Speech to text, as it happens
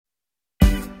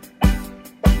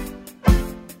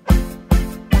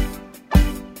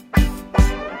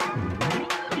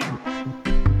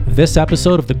This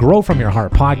episode of the Grow From Your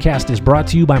Heart podcast is brought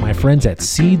to you by my friends at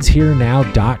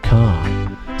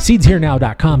SeedsHereNow.com.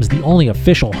 SeedsHereNow.com is the only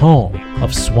official home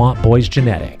of Swamp Boys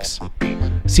Genetics.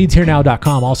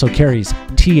 SeedsHereNow.com also carries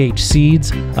TH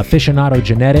Seeds, Aficionado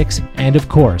Genetics, and of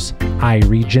course,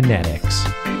 Irie Genetics.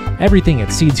 Everything at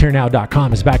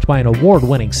SeedsHereNow.com is backed by an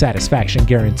award-winning satisfaction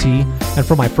guarantee, and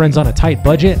for my friends on a tight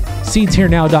budget,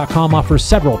 SeedsHereNow.com offers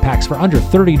several packs for under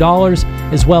 $30,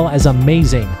 as well as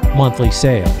amazing monthly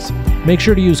sales. Make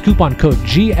sure to use coupon code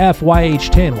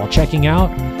GFYH10 while checking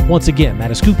out. Once again, that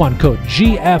is coupon code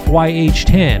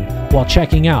GFYH10 while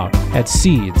checking out at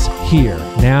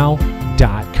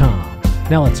SeedsHereNow.com.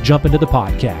 Now let's jump into the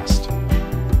podcast.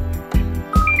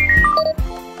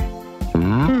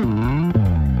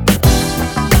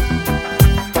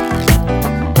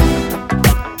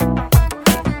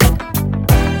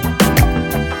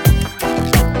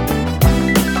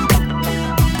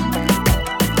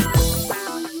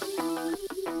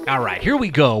 All right, here we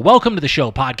go. Welcome to the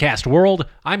show, Podcast World.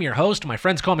 I'm your host. My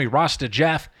friends call me Rasta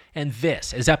Jeff, and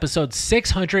this is episode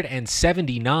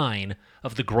 679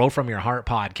 of the Grow From Your Heart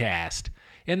podcast.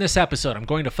 In this episode, I'm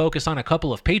going to focus on a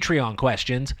couple of Patreon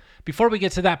questions. Before we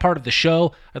get to that part of the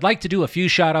show, I'd like to do a few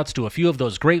shout-outs to a few of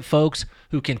those great folks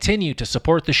who continue to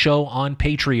support the show on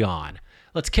Patreon.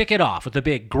 Let's kick it off with a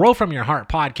big Grow From Your Heart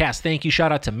podcast thank you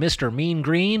shout-out to Mr. Mean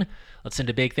Green. Let's send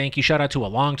a big thank you shout-out to a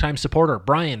longtime supporter,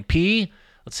 Brian P.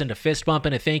 Let's send a fist bump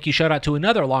and a thank you shout out to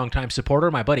another longtime supporter,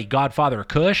 my buddy Godfather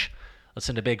Kush. Let's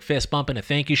send a big fist bump and a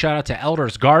thank you shout out to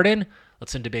Elder's Garden.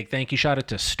 Let's send a big thank you shout out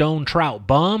to Stone Trout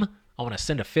Bum. I want to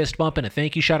send a fist bump and a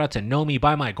thank you shout out to Know Me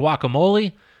by My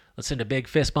Guacamole. Let's send a big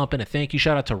fist bump and a thank you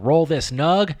shout out to Roll This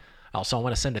Nug. I also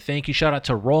want to send a thank you shout out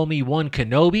to Roll Me One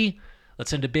Kenobi. Let's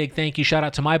send a big thank you shout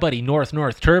out to my buddy North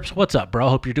Terps. What's up, bro?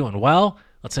 Hope you're doing well.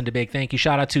 Let's send a big thank you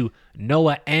shout out to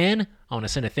Noah N. I want to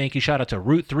send a thank you shout out to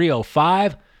Route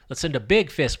 305. Let's send a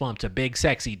big fist bump to Big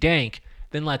Sexy Dank.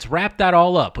 Then let's wrap that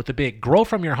all up with a big Grow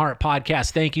From Your Heart podcast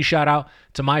thank you shout out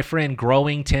to my friend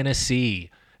Growing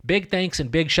Tennessee. Big thanks and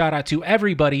big shout out to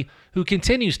everybody who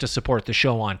continues to support the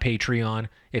show on Patreon.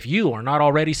 If you are not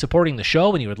already supporting the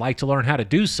show and you would like to learn how to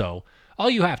do so, all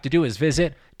you have to do is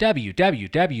visit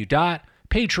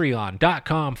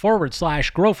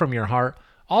www.patreon.com/Grow From Your Heart.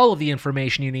 All of the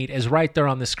information you need is right there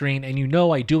on the screen, and you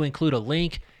know I do include a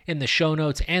link in the show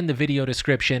notes and the video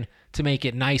description to make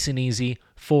it nice and easy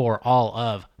for all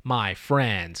of my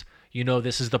friends. You know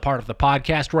this is the part of the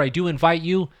podcast where I do invite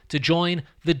you to join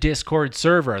the Discord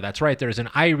server. That's right, there's an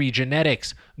Irie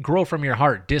Genetics Grow From Your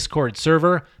Heart Discord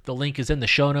server. The link is in the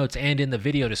show notes and in the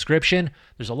video description.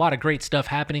 There's a lot of great stuff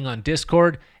happening on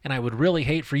Discord, and I would really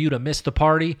hate for you to miss the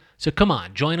party. So come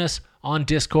on, join us on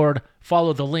Discord.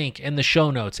 Follow the link in the show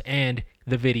notes and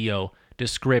the video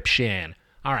description.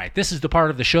 All right, this is the part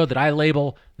of the show that I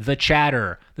label the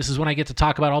chatter. This is when I get to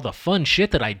talk about all the fun shit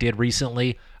that I did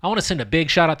recently. I want to send a big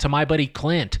shout out to my buddy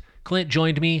Clint. Clint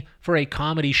joined me for a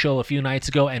comedy show a few nights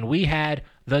ago, and we had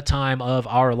the time of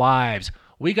our lives.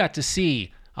 We got to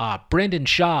see Brendan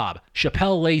Schaub,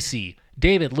 Chappelle Lacey,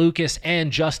 David Lucas,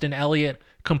 and Justin Elliott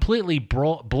completely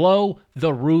blow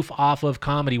the roof off of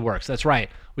Comedy Works. That's right.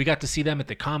 We got to see them at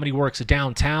the Comedy Works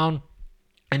downtown.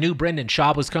 I knew Brendan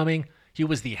Schaub was coming. He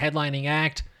was the headlining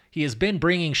act. He has been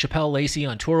bringing Chappelle Lacey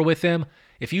on tour with him.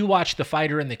 If you watch The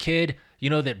Fighter and the Kid, you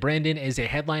know that Brendan is a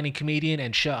headlining comedian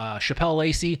and Chappelle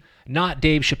Lacey, not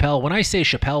Dave Chappelle. When I say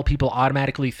Chappelle, people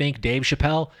automatically think Dave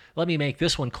Chappelle. Let me make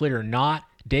this one clear. Not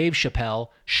Dave Chappelle,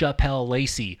 Chappelle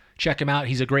Lacey. Check him out.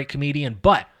 He's a great comedian.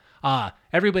 But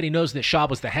everybody knows that Schaub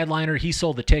was the headliner. He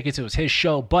sold the tickets. It was his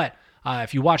show. But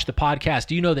if you watch the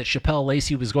podcast, you know that Chappelle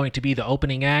Lacey was going to be the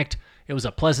opening act. It was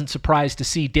a pleasant surprise to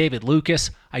see David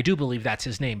Lucas. I do believe that's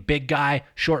his name. Big guy,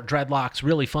 short dreadlocks,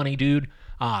 really funny dude.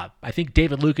 I think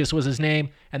David Lucas was his name.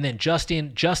 And then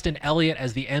Justin Elliott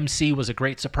as the MC was a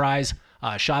great surprise.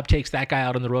 Schaub takes that guy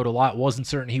out on the road a lot. Wasn't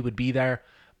certain he would be there.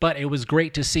 But it was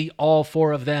great to see all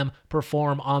four of them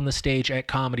perform on the stage at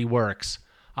Comedy Works.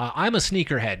 I'm a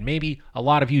sneakerhead. Maybe a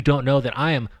lot of you don't know that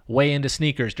I am way into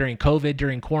sneakers. During COVID,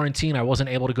 during quarantine, I wasn't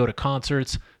able to go to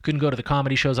concerts, couldn't go to the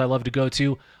comedy shows I love to go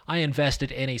to. I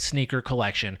invested in a sneaker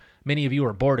collection. Many of you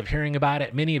are bored of hearing about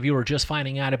it. Many of you are just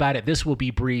finding out about it. This will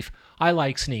be brief. I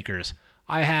like sneakers.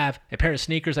 I have a pair of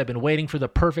sneakers. I've been waiting for the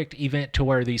perfect event to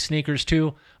wear these sneakers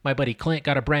to. My buddy Clint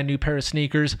got a brand new pair of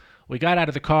sneakers. We got out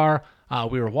of the car.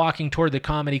 We were walking toward the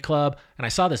comedy club, and I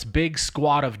saw this big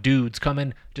squad of dudes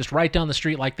coming just right down the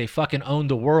street like they fucking owned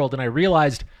the world, and I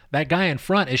realized that guy in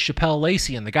front is Chappelle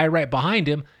Lacey, and the guy right behind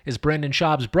him is Brendan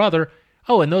Schaub's brother.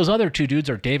 Oh, and those other two dudes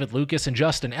are David Lucas and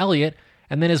Justin Elliott,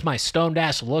 And then as my stoned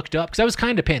ass looked up, because I was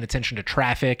kind of paying attention to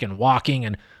traffic and walking,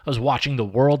 and I was watching the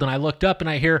world, and I looked up and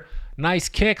I hear, "Nice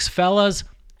kicks, fellas."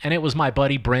 And it was my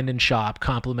buddy Brendan Schaub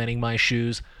complimenting my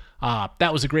shoes.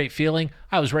 That was a great feeling.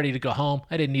 I was ready to go home.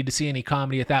 I didn't need to see any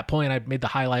comedy at that point. I made the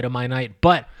highlight of my night.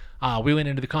 But we went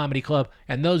into the comedy club,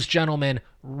 and those gentlemen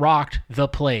rocked the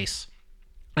place.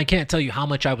 I can't tell you how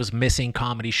much I was missing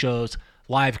comedy shows,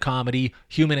 live comedy,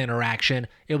 human interaction.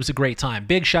 It was a great time.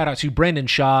 Big shout out to Brendan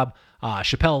Schaub,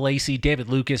 Chappelle Lacey, David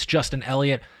Lucas, Justin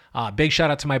Elliott. Big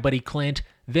shout out to my buddy Clint.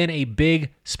 Then a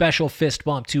big special fist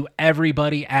bump to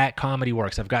everybody at Comedy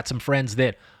Works. I've got some friends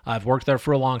that I've worked there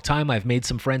for a long time. I've made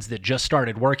some friends that just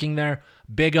started working there.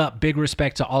 Big up, big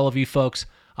respect to all of you folks.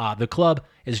 The club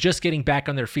is just getting back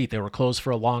on their feet. They were closed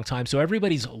for a long time, so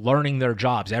everybody's learning their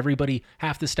jobs.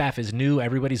 Half the staff is new.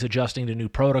 Everybody's adjusting to new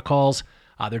protocols.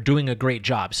 They're doing a great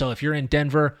job. So if you're in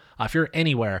Denver, if you're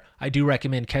anywhere, I do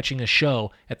recommend catching a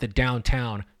show at the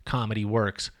downtown Comedy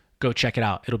Works. Go check it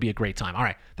out. It'll be a great time. All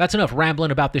right, that's enough rambling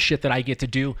about the shit that I get to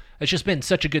do. It's just been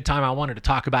such a good time. I wanted to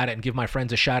talk about it and give my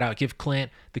friends a shout out, give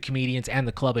Clint, the comedians, and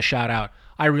the club a shout out.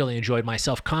 I really enjoyed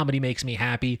myself. Comedy makes me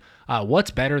happy. What's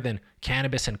better than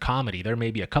cannabis and comedy? There may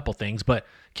be a couple things, but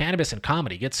cannabis and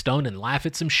comedy, get stoned and laugh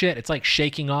at some shit. It's like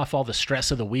shaking off all the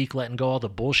stress of the week, letting go all the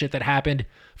bullshit that happened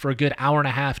for a good hour and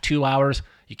a half, 2 hours.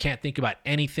 You can't think about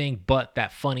anything but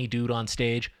that funny dude on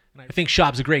stage. I think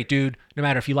Schaub's a great dude, no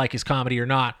matter if you like his comedy or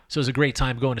not. So it was a great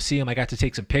time going to see him. I got to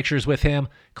take some pictures with him.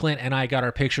 Clint and I got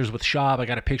our pictures with Schaub. I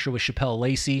got a picture with Chappelle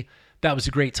Lacey. That was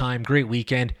a great time, great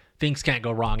weekend. Things can't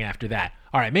go wrong after that.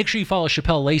 All right, make sure you follow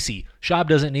Chappelle Lacey. Schaub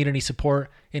doesn't need any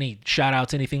support, any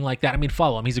shout-outs, anything like that. I mean,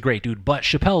 follow him. He's a great dude. But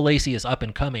Chappelle Lacey is up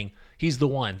and coming. He's the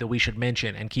one that we should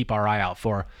mention and keep our eye out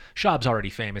for. Schaub's already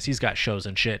famous. He's got shows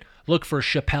and shit. Look for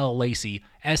Chappelle Lacey.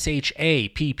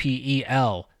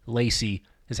 Shappel Lacey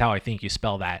is how I think you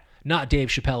spell that. Not Dave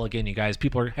Chappelle again, you guys.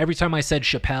 Every time I said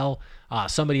Chappelle,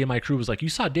 somebody in my crew was like, "You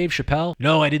saw Dave Chappelle?"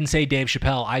 No, I didn't say Dave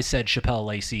Chappelle. I said Chappelle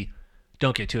Lacey.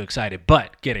 Don't get too excited,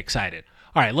 but get excited.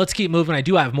 All right, let's keep moving. I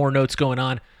do have more notes going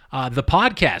on. The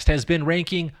podcast has been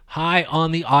ranking high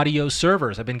on the audio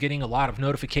servers. I've been getting a lot of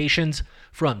notifications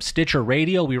from Stitcher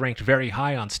Radio. We ranked very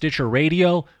high on Stitcher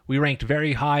Radio. We ranked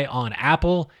very high on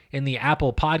Apple in the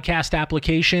Apple Podcast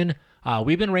application.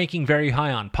 We've been ranking very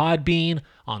high on Podbean,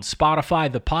 on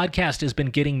Spotify. The podcast has been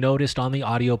getting noticed on the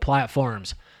audio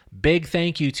platforms. Big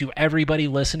thank you to everybody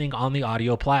listening on the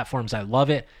audio platforms. I love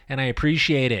it and I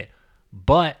appreciate it.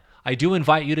 But I do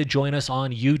invite you to join us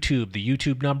on YouTube. The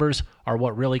YouTube numbers are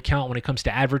what really count when it comes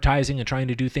to advertising and trying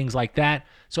to do things like that.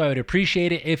 So I would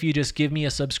appreciate it if you just give me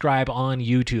a subscribe on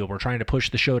YouTube. We're trying to push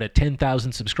the show to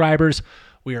 10,000 subscribers.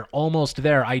 We are almost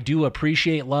there. I do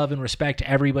appreciate, love, and respect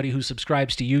everybody who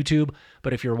subscribes to YouTube.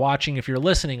 But if you're watching, if you're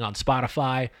listening on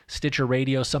Spotify, Stitcher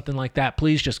Radio, something like that,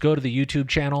 please just go to the YouTube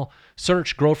channel,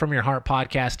 search Grow From Your Heart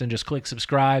Podcast, and just click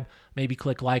subscribe. Maybe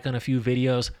click like on a few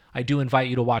videos. I do invite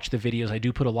you to watch the videos. I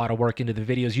do put a lot of work into the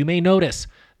videos. You may notice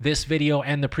this video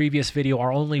and the previous video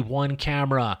are only one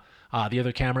camera. The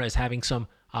other camera is having some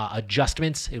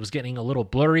adjustments. It was getting a little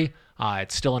blurry.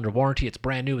 It's still under warranty. It's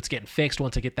brand new. It's getting fixed.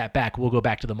 Once I get that back, we'll go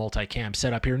back to the multicam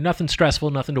setup here. Nothing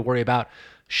stressful, nothing to worry about.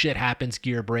 Shit happens,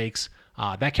 gear breaks.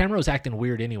 That camera was acting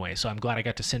weird anyway, so I'm glad I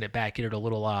got to send it back, get it a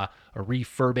little a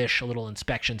refurbish, a little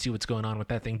inspection, see what's going on with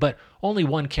that thing. But only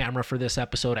one camera for this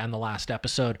episode and the last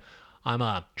episode.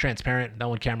 I'm transparent. That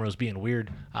one camera was being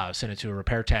weird. Send it to a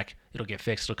repair tech. It'll get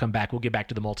fixed. It'll come back. We'll get back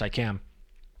to the multicam.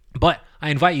 But I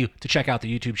invite you to check out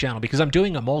the YouTube channel because I'm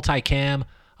doing a multicam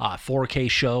 4K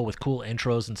show with cool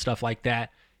intros and stuff like that.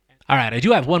 All right, I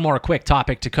do have one more quick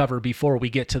topic to cover before we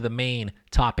get to the main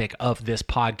topic of this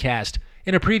podcast.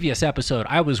 In a previous episode,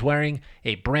 I was wearing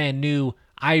a brand new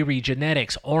Irie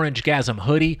Genetics Orangegasm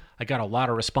hoodie. I got a lot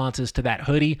of responses to that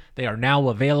hoodie. They are now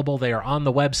available. They are on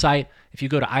the website. If you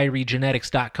go to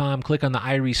iriegenetics.com, click on the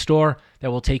Irie store,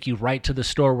 that will take you right to the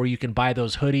store where you can buy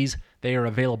those hoodies. They are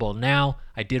available now.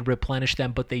 I did replenish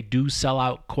them, but they do sell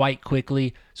out quite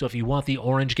quickly. So if you want the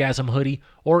Orangegasm hoodie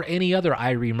or any other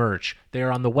Irie merch, they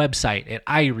are on the website at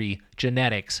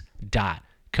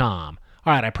iriegenetics.com.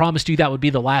 All right, I promised you that would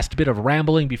be the last bit of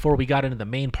rambling before we got into the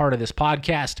main part of this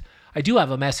podcast. I do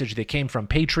have a message that came from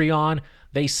Patreon.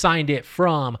 They signed it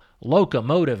from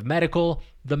Locomotive Medical.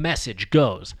 The message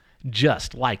goes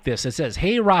just like this. It says,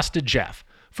 "Hey, Rasta Jeff.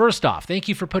 First off, thank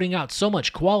you for putting out so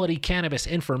much quality cannabis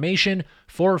information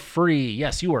for free."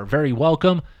 Yes, you are very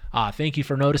welcome. Thank you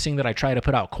for noticing that I try to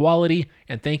put out quality,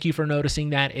 and thank you for noticing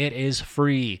that it is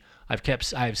free.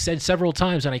 I've said several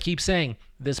times, and I keep saying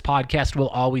this podcast will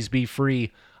always be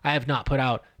free. I have not put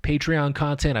out Patreon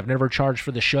content. I've never charged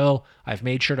for the show. I've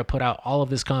made sure to put out all of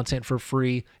this content for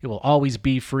free. It will always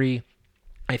be free.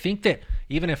 I think that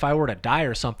even if I were to die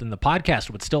or something, the podcast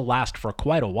would still last for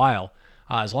quite a while.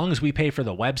 As long as we pay for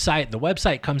the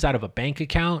website comes out of a bank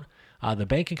account. The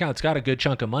bank account's got a good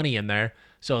chunk of money in there.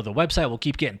 So the website will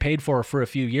keep getting paid for a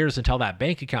few years until that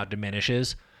bank account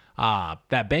diminishes.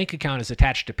 That bank account is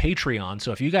attached to Patreon.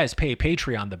 So if you guys pay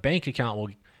Patreon, the bank account will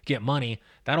get money.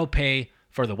 That'll pay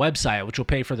for the website, which will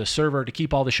pay for the server to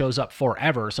keep all the shows up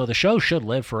forever. So the show should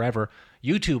live forever.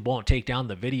 YouTube won't take down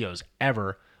the videos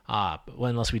ever.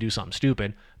 Unless we do something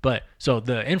stupid. But so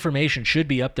the information should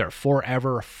be up there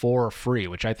forever for free,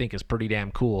 which I think is pretty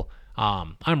damn cool.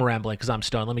 I'm rambling because I'm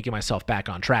stoned. Let me get myself back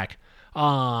on track.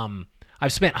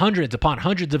 I've spent hundreds upon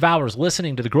hundreds of hours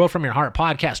listening to the Grow From Your Heart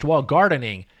podcast while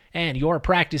gardening, and your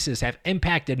practices have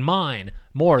impacted mine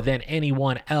more than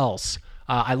anyone else.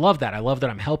 I love that. I love that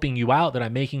I'm helping you out, that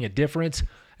I'm making a difference,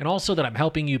 and also that I'm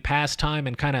helping you pass time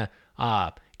and kind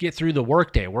of get through the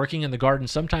workday. Working in the garden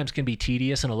sometimes can be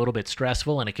tedious and a little bit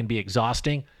stressful, and it can be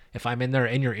exhausting. If I'm in there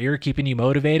in your ear keeping you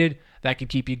motivated, that can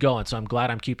keep you going. So I'm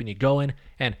glad I'm keeping you going,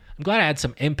 and I'm glad I had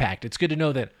some impact. It's good to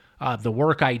know that the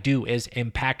work I do is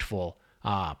impactful.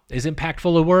 Is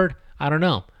impactful a word? I don't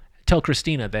know. Tell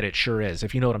Christina that it sure is.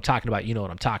 If you know what I'm talking about, you know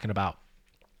what I'm talking about.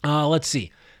 Let's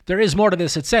see. There is more to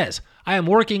this. It says, I am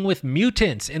working with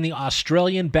mutants in the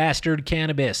Australian bastard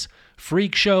cannabis,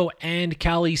 freak show, and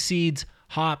Cali seeds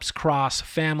hops cross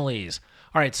families.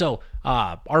 All right, so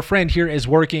our friend here is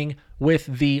working with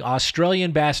the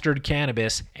Australian bastard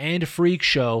cannabis and freak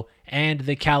show and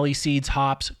the Cali seeds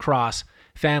hops cross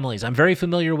families. I'm very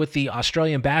familiar with the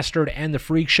Australian bastard and the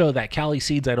freak show. That Cali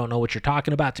seeds, I don't know what you're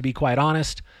talking about, to be quite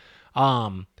honest.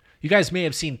 You guys may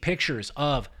have seen pictures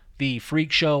of the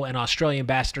freak show and Australian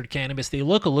bastard cannabis. They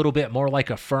look a little bit more like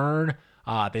a fern.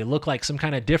 They look like some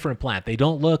kind of different plant. They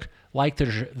don't look like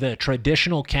the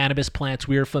traditional cannabis plants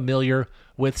we are familiar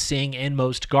with seeing in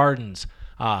most gardens.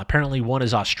 Apparently one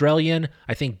is Australian.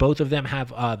 I think both of them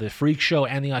have, the freak show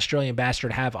and the Australian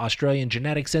bastard have Australian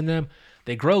genetics in them.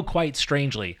 They grow quite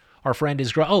strangely. Our friend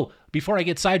is before I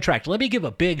get sidetracked, let me give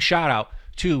a big shout out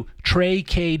to Trey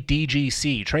K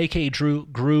DGC. Trey K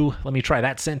grew, let me try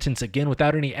that sentence again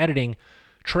without any editing.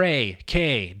 Trey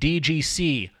K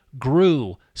DGC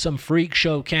grew some freak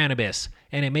show cannabis,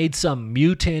 and it made some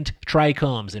mutant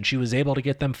trichomes, and she was able to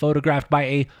get them photographed by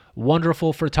a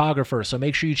wonderful photographer. So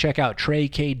make sure you check out Trey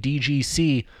K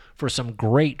DGC for some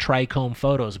great trichome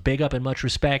photos. Big up and much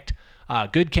respect.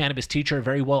 Good cannabis teacher,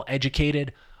 very well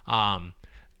educated.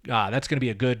 That's going to be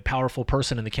a good, powerful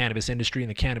person in the cannabis industry, in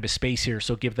the cannabis space here,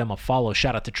 so give them a follow.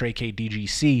 Shout out to Trey K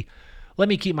DGC. Let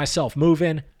me keep myself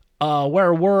moving.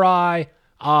 Where were I?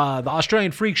 The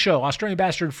Australian freak show, Australian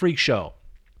bastard freak show.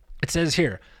 It says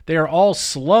here, they are all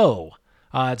slow.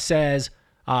 It says,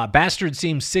 bastard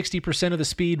seems 60% of the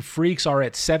speed, freaks are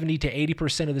at 70 to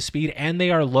 80% of the speed, and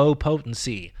they are low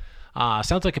potency.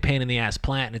 Sounds like a pain in the ass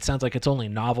plant, and it sounds like it's only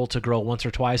novel to grow once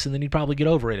or twice, and then you'd probably get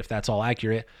over it if that's all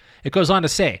accurate. It goes on to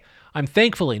say, I'm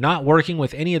thankfully not working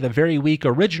with any of the very weak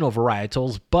original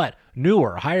varietals, but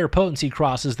newer, higher potency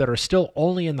crosses that are still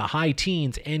only in the high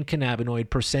teens in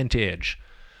cannabinoid percentage.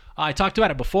 I talked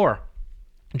about it before.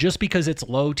 Just because it's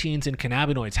low teens in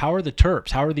cannabinoids, how are the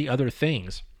terps? How are the other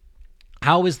things?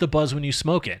 How is the buzz when you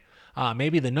smoke it?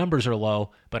 Maybe the numbers are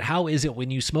low, but how is it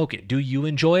when you smoke it? Do you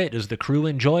enjoy it? Does the crew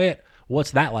enjoy it?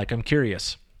 What's that like? I'm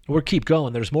curious. We'll keep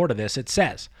going. There's more to this. It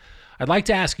says, I'd like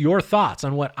to ask your thoughts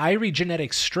on what Irie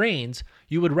Genetics strains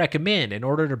you would recommend in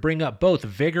order to bring up both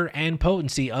vigor and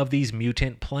potency of these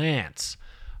mutant plants.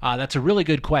 That's a really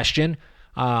good question.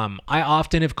 I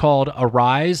often have called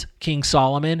Arise, King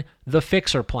Solomon, the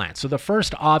fixer plant. So the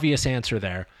first obvious answer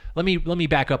there, let me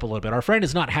back up a little bit. Our friend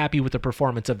is not happy with the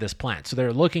performance of this plant. So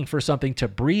they're looking for something to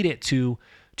breed it to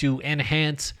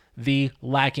enhance the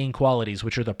lacking qualities,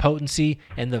 which are the potency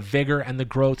and the vigor and the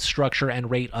growth structure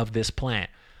and rate of this plant.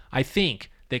 I think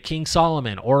that King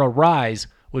Solomon or Arise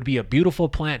would be a beautiful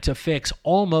plant to fix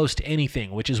almost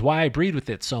anything, which is why I breed with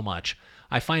it so much.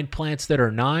 I find plants that are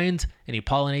 9s and you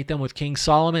pollinate them with King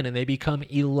Solomon and they become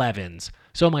 11s.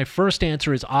 So my first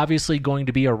answer is obviously going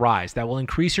to be Arise. That will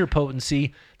increase your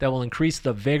potency, that will increase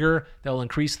the vigor, that will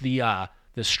increase the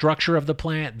structure of the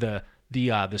plant, the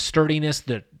sturdiness,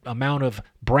 the amount of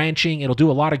branching. It'll do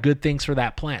a lot of good things for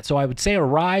that plant. So I would say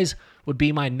Arise would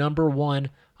be my number one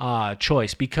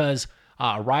choice because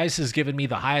Arise has given me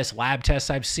the highest lab tests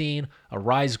I've seen.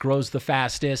 Arise grows the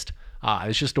fastest.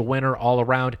 It's just a winner all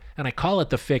around. And I call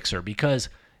it the fixer because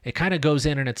it kind of goes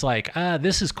in and it's like,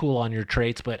 this is cool on your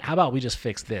traits, but how about we just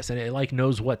fix this? And it like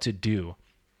knows what to do.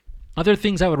 Other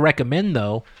things I would recommend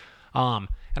though,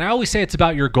 And I always say it's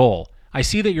about your goal. I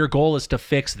see that your goal is to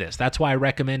fix this. That's why I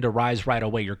recommend Arise right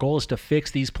away. Your goal is to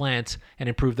fix these plants and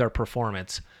improve their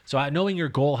performance. So knowing your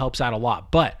goal helps out a lot.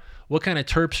 But what kind of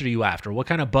terps are you after? What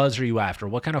kind of buzz are you after?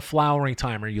 What kind of flowering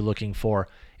time are you looking for?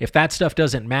 If that stuff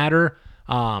doesn't matter,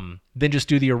 then just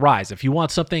do the Arise. If you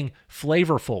want something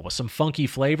flavorful with some funky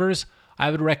flavors, I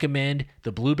would recommend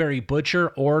the Blueberry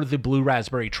Butcher or the Blue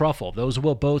Raspberry Truffle. Those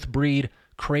will both breed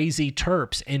crazy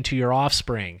terps into your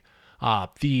offspring.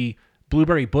 The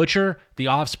Blueberry Butcher, the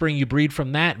offspring you breed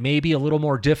from that may be a little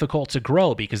more difficult to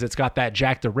grow because it's got that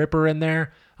Jack the Ripper in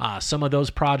there. Some of those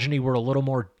progeny were a little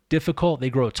more difficult. They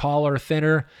grow taller,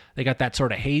 thinner. They got that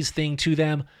sort of haze thing to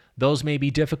them. Those may be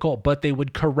difficult, but they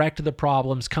would correct the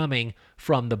problems coming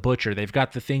from the Butcher. They've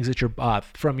got the things that you're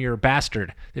from your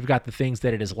Bastard. They've got the things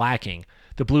that it is lacking.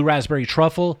 The Blue Raspberry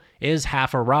Truffle is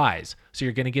half Arise. So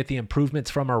you're going to get the improvements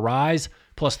from Arise,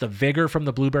 plus the vigor from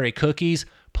the Blueberry Cookies,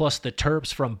 plus the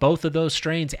terps from both of those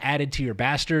strains added to your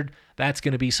Bastard. That's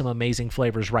going to be some amazing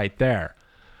flavors right there.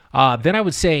 Then I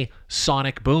would say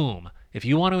Sonic Boom. If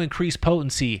you want to increase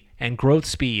potency and growth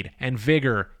speed and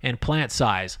vigor and plant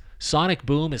size, Sonic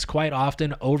Boom is quite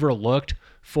often overlooked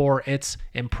for its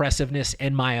impressiveness,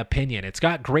 in my opinion. It's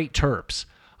got great terps.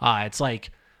 It's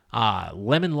like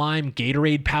lemon lime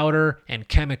Gatorade powder and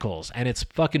chemicals, and it's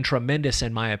fucking tremendous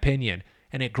in my opinion.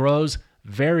 And it grows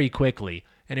very quickly,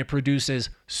 and it produces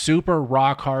super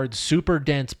rock hard, super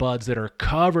dense buds that are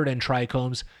covered in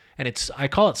trichomes. And I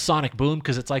call it Sonic Boom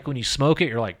because it's like when you smoke it,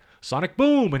 you're like, Sonic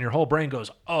Boom, and your whole brain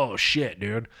goes, oh shit,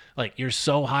 dude. Like, you're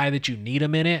so high that you need a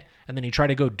minute, and then you try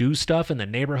to go do stuff and the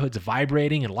neighborhood's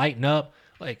vibrating and lighting up.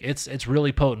 Like, it's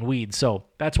really potent weed. So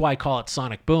that's why I call it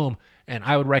Sonic Boom, and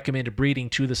I would recommend a breeding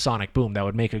to the Sonic Boom. That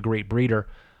would make a great breeder.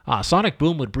 Sonic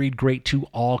Boom would breed great to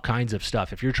all kinds of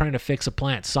stuff. If you're trying to fix a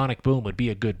plant, Sonic Boom would be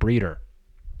a good breeder.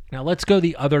 Now let's go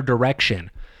the other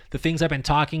direction. The things I've been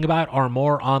talking about are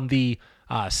more on the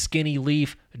skinny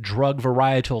leaf drug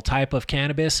varietal type of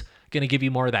cannabis. Going to give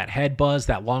you more of that head buzz,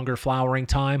 that longer flowering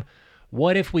time.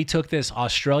 What if we took this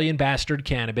Australian Bastard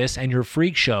cannabis and your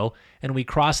Freak Show and we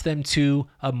crossed them to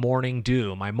a Morning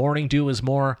Dew? My Morning Dew is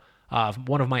more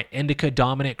one of my indica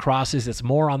dominant crosses. It's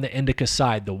more on the indica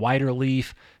side, the wider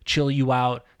leaf, chill you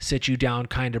out, sit you down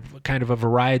kind of a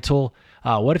varietal.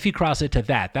 What if you cross it to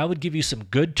that? That would give you some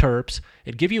good terps.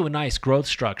 It'd give you a nice growth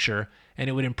structure, and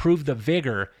it would improve the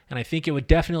vigor, and I think it would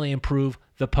definitely improve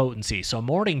the potency. So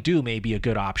Morning Dew may be a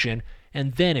good option.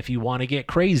 And then if you want to get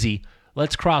crazy,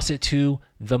 let's cross it to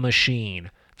the Machine.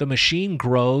 The Machine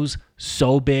grows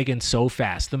so big and so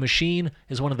fast. The Machine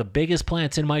is one of the biggest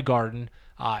plants in my garden.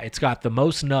 It's got the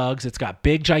most nugs. It's got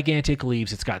big, gigantic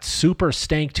leaves. It's got super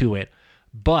stank to it,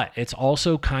 but it's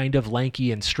also kind of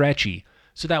lanky and stretchy.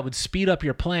 So that would speed up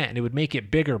your plant and it would make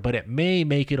it bigger, but it may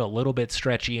make it a little bit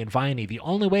stretchy and viney. The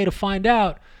only way to find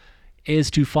out is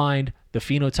to find the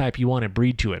phenotype you want to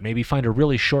breed to it. Maybe find a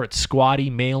really short, squatty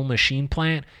male Machine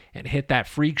plant and hit that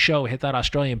Freak Show, hit that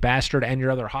Australian Bastard and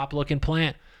your other hop-looking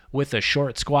plant with a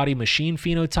short, squatty Machine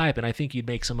phenotype, and I think you'd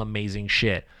make some amazing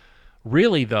shit.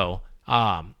 Really, though,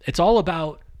 it's all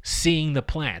about seeing the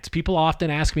plants. People often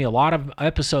ask me, a lot of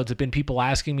episodes have been people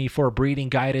asking me for breeding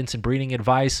guidance and breeding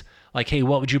advice, like, hey,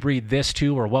 what would you breed this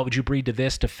to, or what would you breed to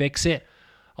this to fix it?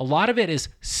 A lot of it is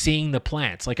seeing the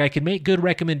plants. Like, I can make good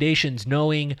recommendations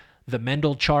knowing the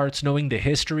Mendel charts, knowing the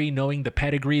history, knowing the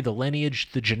pedigree, the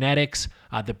lineage, the genetics,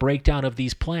 the breakdown of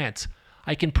these plants.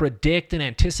 I can predict and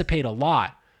anticipate a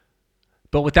lot.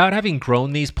 But without having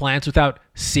grown these plants, without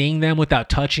seeing them, without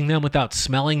touching them, without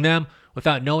smelling them,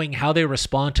 without knowing how they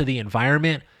respond to the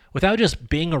environment, without just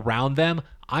being around them,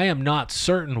 I am not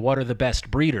certain what are the best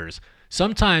breeders.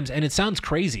 Sometimes, and it sounds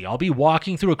crazy, I'll be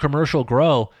walking through a commercial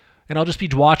grow and I'll just be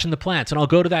watching the plants, and I'll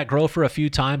go to that grow for a few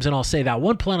times and I'll say that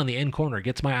one plant on the end corner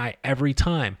gets my eye every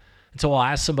time. And so I'll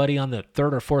ask somebody on the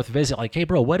third or fourth visit, like, hey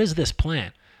bro, what is this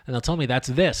plant? And they'll tell me that's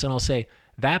this. And I'll say,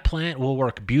 that plant will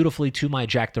work beautifully to my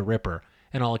Jack the Ripper.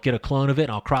 And I'll get a clone of it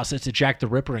and I'll cross it to Jack the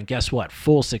Ripper, and guess what?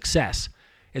 Full success.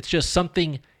 It's just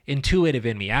something intuitive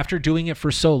in me after doing it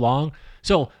for so long.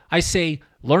 So I say,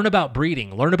 learn about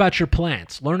breeding, learn about your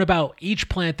plants, learn about each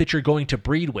plant that you're going to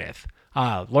breed with.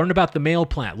 Learn about the male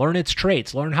plant, learn its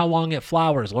traits, learn how long it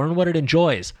flowers, learn what it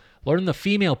enjoys, learn the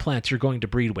female plants you're going to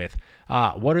breed with.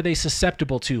 What are they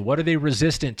susceptible to? What are they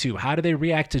resistant to? How do they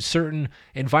react to certain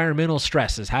environmental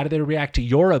stresses? How do they react to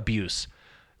your abuse?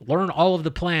 Learn all of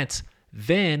the plants.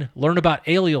 Then learn about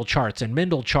allele charts and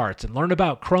Mendel charts, and learn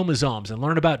about chromosomes, and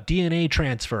learn about DNA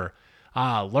transfer.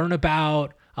 Learn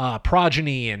about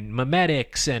progeny and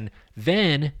mimetics, and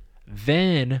then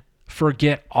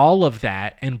forget all of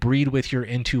that and breed with your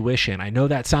intuition. I know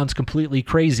that sounds completely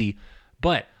crazy,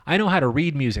 but I know how to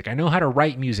read music. I know how to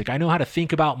write music. I know how to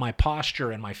think about my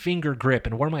posture and my finger grip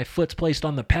and where my foot's placed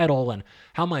on the pedal and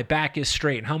how my back is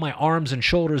straight and how my arms and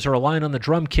shoulders are aligned on the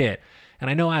drum kit. And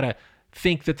I know how to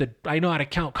think I know how to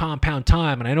count compound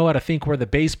time, and I know how to think where the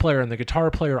bass player and the guitar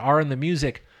player are in the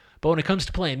music. But when it comes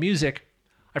to playing music,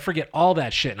 I forget all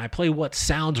that shit, and I play what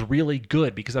sounds really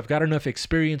good because I've got enough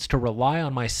experience to rely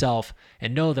on myself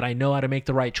and know that I know how to make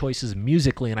the right choices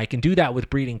musically, and I can do that with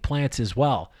breeding plants as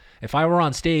well. If I were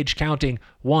on stage counting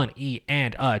 1 E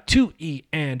and 2 E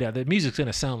and the music's going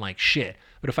to sound like shit.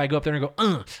 But if I go up there and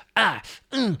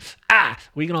go,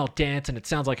 we can all dance and it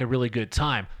sounds like a really good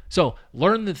time. So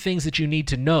learn the things that you need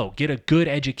to know. Get a good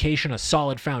education, a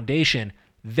solid foundation.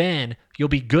 Then you'll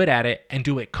be good at it and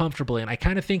do it comfortably. And I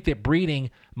kind of think that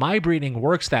my breeding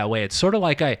works that way. It's sort of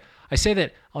like I say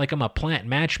that like I'm a plant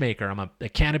matchmaker. I'm a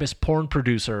cannabis porn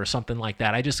producer or something like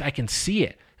that. I can see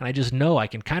it. And I just know I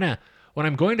can kind of, when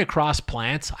I'm going to cross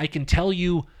plants, I can tell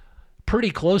you pretty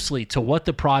closely to what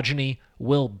the progeny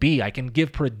will be. I can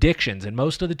give predictions. And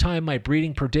most of the time, my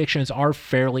breeding predictions are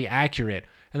fairly accurate.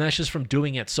 And that's just from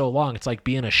doing it so long. It's like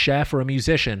being a chef or a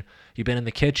musician. You've been in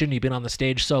the kitchen, you've been on the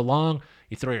stage so long,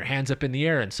 you throw your hands up in the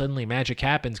air and suddenly magic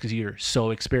happens because you're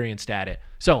so experienced at it.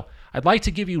 So I'd like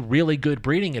to give you really good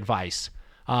breeding advice.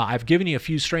 I've given you a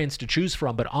few strains to choose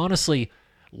from, but honestly,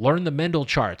 learn the Mendel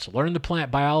charts, learn the plant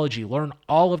biology, learn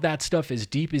all of that stuff as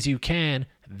deep as you can,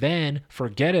 then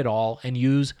forget it all and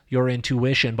use your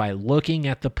intuition by looking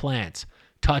at the plants.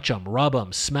 Touch them, rub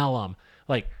them, smell them.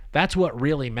 Like, that's what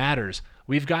really matters.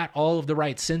 We've got all of the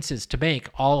right senses to make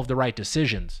all of the right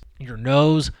decisions. Your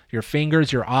nose, your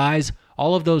fingers, your eyes,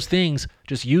 all of those things,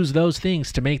 just use those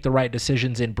things to make the right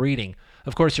decisions in breeding.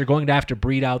 Of course, you're going to have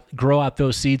to grow out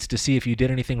those seeds to see if you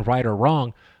did anything right or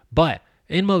wrong, but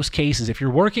in most cases, if you're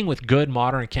working with good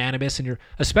modern cannabis and you're,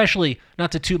 especially,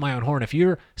 not to toot my own horn, if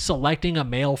you're selecting a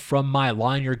male from my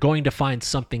line, you're going to find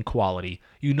something quality.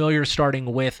 You know you're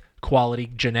starting with quality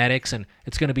genetics and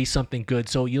it's going to be something good.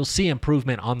 So you'll see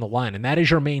improvement on the line. And that is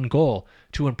your main goal,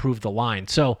 to improve the line.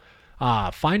 So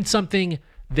find something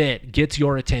that gets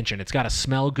your attention. It's got to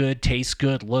smell good, taste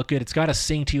good, look good. It's got to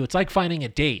sing to you. It's like finding a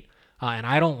date. And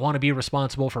I don't want to be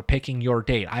responsible for picking your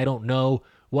date. I don't know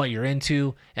what you're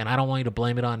into, and I don't want you to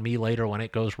blame it on me later when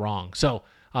it goes wrong. So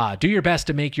do your best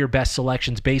to make your best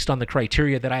selections based on the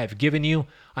criteria that I have given you.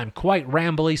 I'm quite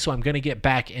rambly, so I'm going to get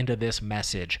back into this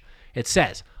message. It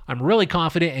says, I'm really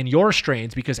confident in your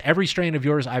strains because every strain of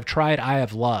yours I've tried, I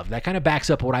have loved. That kind of backs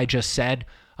up what I just said,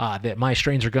 that my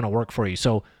strains are going to work for you.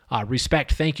 So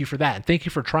respect, thank you for that, and thank you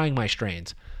for trying my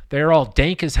strains. They're all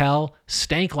dank as hell,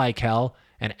 stank like hell,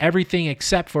 and everything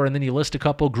except for, and then you list a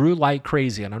couple, grew like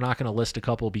crazy. And I'm not going to list a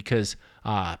couple because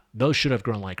those should have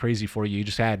grown like crazy for you. You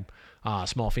just had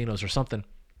small phenos or something.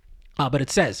 But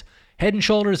it says, head and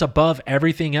shoulders above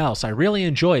everything else. I really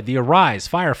enjoyed the Arise,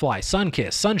 Firefly,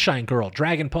 Sunkiss, Sunshine Girl,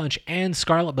 Dragon Punch, and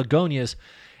Scarlet Begonias.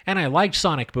 And I liked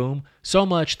Sonic Boom so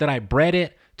much that I bred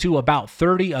it to about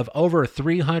 30 of over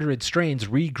 300 strains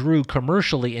regrew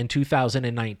commercially in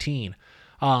 2019.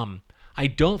 I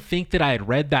don't think that I had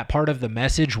read that part of the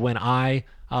message when I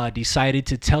decided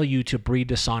to tell you to breed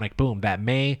to Sonic Boom.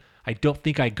 I don't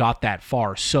think I got that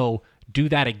far. So do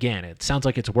that again. It sounds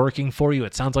like it's working for you.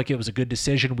 It sounds like it was a good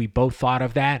decision. We both thought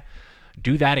of that.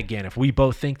 Do that again. If we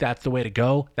both think that's the way to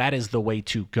go, that is the way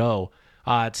to go.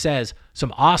 It says,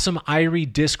 some awesome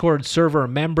Irie Discord server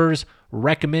members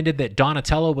recommended that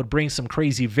Donatello would bring some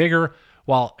crazy vigor,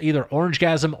 while either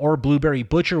Orangegasm or Blueberry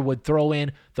Butcher would throw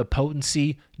in the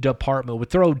potency department,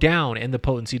 would throw down in the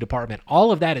potency department.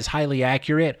 All of that is highly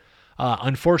accurate.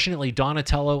 Unfortunately,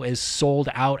 Donatello is sold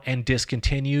out and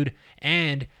discontinued,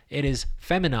 and it is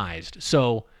feminized.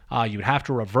 So you would have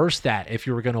to reverse that if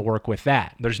you were going to work with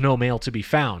that. There's no male to be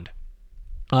found.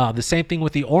 The same thing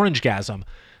with the Orangegasm.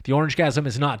 The Orangegasm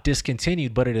is not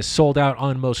discontinued, but it is sold out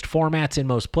on most formats in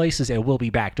most places. It will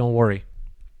be back, don't worry.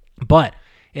 But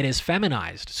it is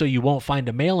feminized, so you won't find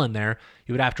a male in there.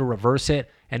 You would have to reverse it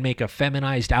and make a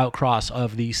feminized outcross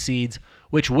of these seeds,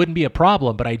 which wouldn't be a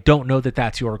problem, but I don't know that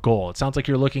that's your goal. It sounds like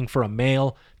you're looking for a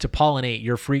male to pollinate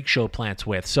your freak show plants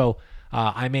with. So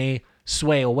I may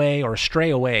sway away or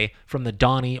stray away from the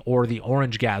Donnie or the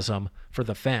Orangegasm for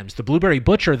the femmes. The Blueberry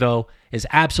Butcher, though, is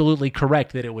absolutely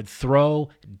correct that it would throw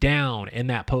down in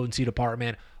that potency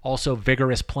department. Also,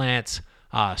 vigorous plants,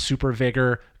 super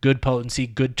vigor, good potency,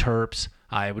 good terps.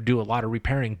 It would do a lot of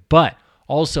repairing, but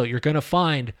also you're going to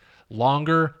find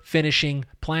longer finishing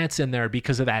plants in there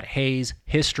because of that haze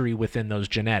history within those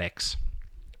genetics.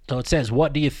 So it says,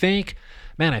 what do you think?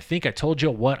 Man, I think I told you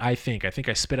what I think. I think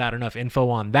I spit out enough info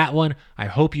on that one. I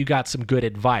hope you got some good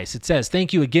advice. It says,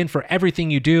 thank you again for everything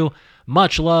you do.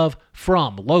 Much love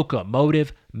from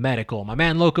Locomotive Medical. My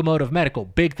man, Locomotive Medical,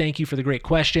 big thank you for the great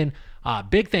question.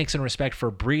 Big thanks and respect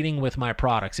for breeding with my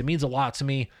products. It means a lot to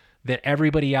me that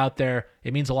everybody out there,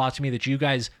 it means a lot to me that you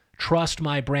guys trust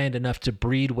my brand enough to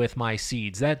breed with my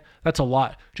seeds. That's a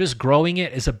lot. Just growing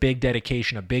it is a big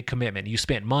dedication, a big commitment. You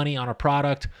spent money on a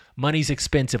product. Money's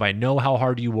expensive. I know how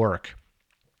hard you work.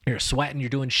 You're sweating,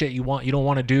 you're doing shit you don't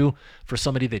want to do for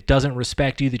somebody that doesn't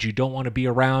respect you, that you don't want to be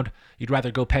around. You'd rather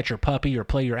go pet your puppy or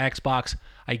play your Xbox.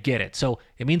 I get it. So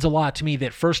it means a lot to me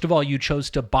that, first of all, you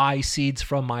chose to buy seeds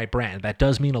from my brand. That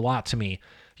does mean a lot to me.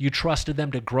 You trusted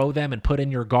them to grow them and put in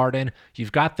your garden.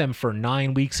 You've got them for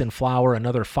 9 weeks in flower,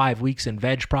 another 5 weeks in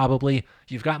veg probably.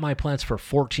 You've got my plants for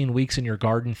 14 weeks in your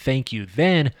garden. Thank you.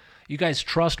 Then you guys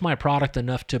trust my product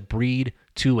enough to breed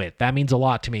to it. That means a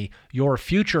lot to me. Your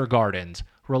future gardens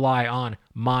rely on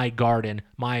my garden,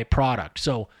 my product.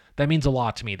 So that means a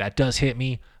lot to me. That does hit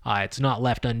me. It's not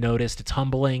left unnoticed. It's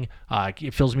humbling.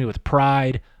 It fills me with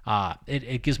pride.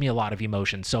 It gives me a lot of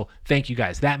emotion. So thank you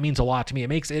guys. That means a lot to me.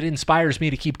 It inspires me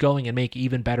to keep going and make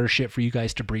even better shit for you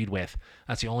guys to breed with.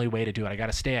 That's the only way to do it. I got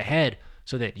to stay ahead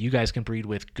so that you guys can breed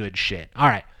with good shit. All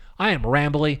right. I am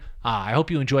rambly. I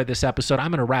hope you enjoyed this episode.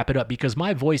 I'm going to wrap it up because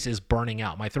my voice is burning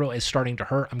out. My throat is starting to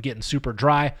hurt. I'm getting super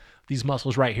dry. These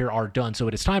muscles right here are done. So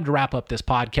it is time to wrap up this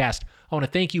podcast. I want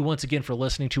to thank you once again for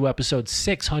listening to episode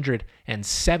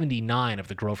 679 of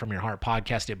the Grow From Your Heart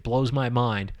podcast. It blows my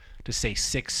mind to say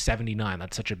 679.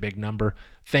 That's such a big number.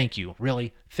 Thank you.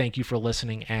 Really, thank you for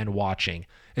listening and watching.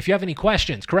 If you have any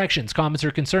questions, corrections, comments, or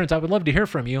concerns, I would love to hear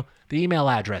from you. The email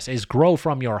address is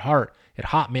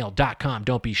growfromyourheart@hotmail.com.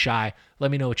 Don't be shy.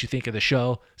 Let me know what you think of the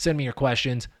show. Send me your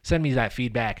questions. Send me that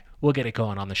feedback. We'll get it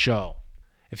going on the show.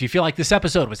 If you feel like this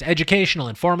episode was educational,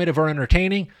 informative, or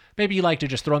entertaining, maybe you'd like to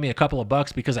just throw me a couple of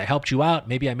bucks because I helped you out,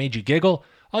 maybe I made you giggle,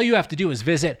 all you have to do is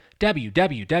visit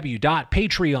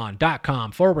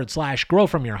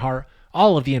www.patreon.com/growfromyourheart.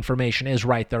 All of the information is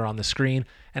right there on the screen.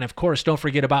 And of course, don't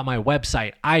forget about my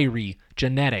website,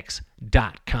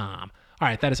 iriegenetics.com. All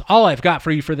right, that is all I've got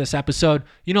for you for this episode.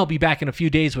 You know, I'll be back in a few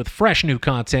days with fresh new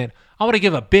content. I want to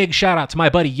give a big shout out to my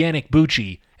buddy Yannick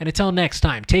Bucci. And until next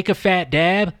time, take a fat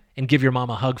dab and give your mom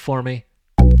a hug for me.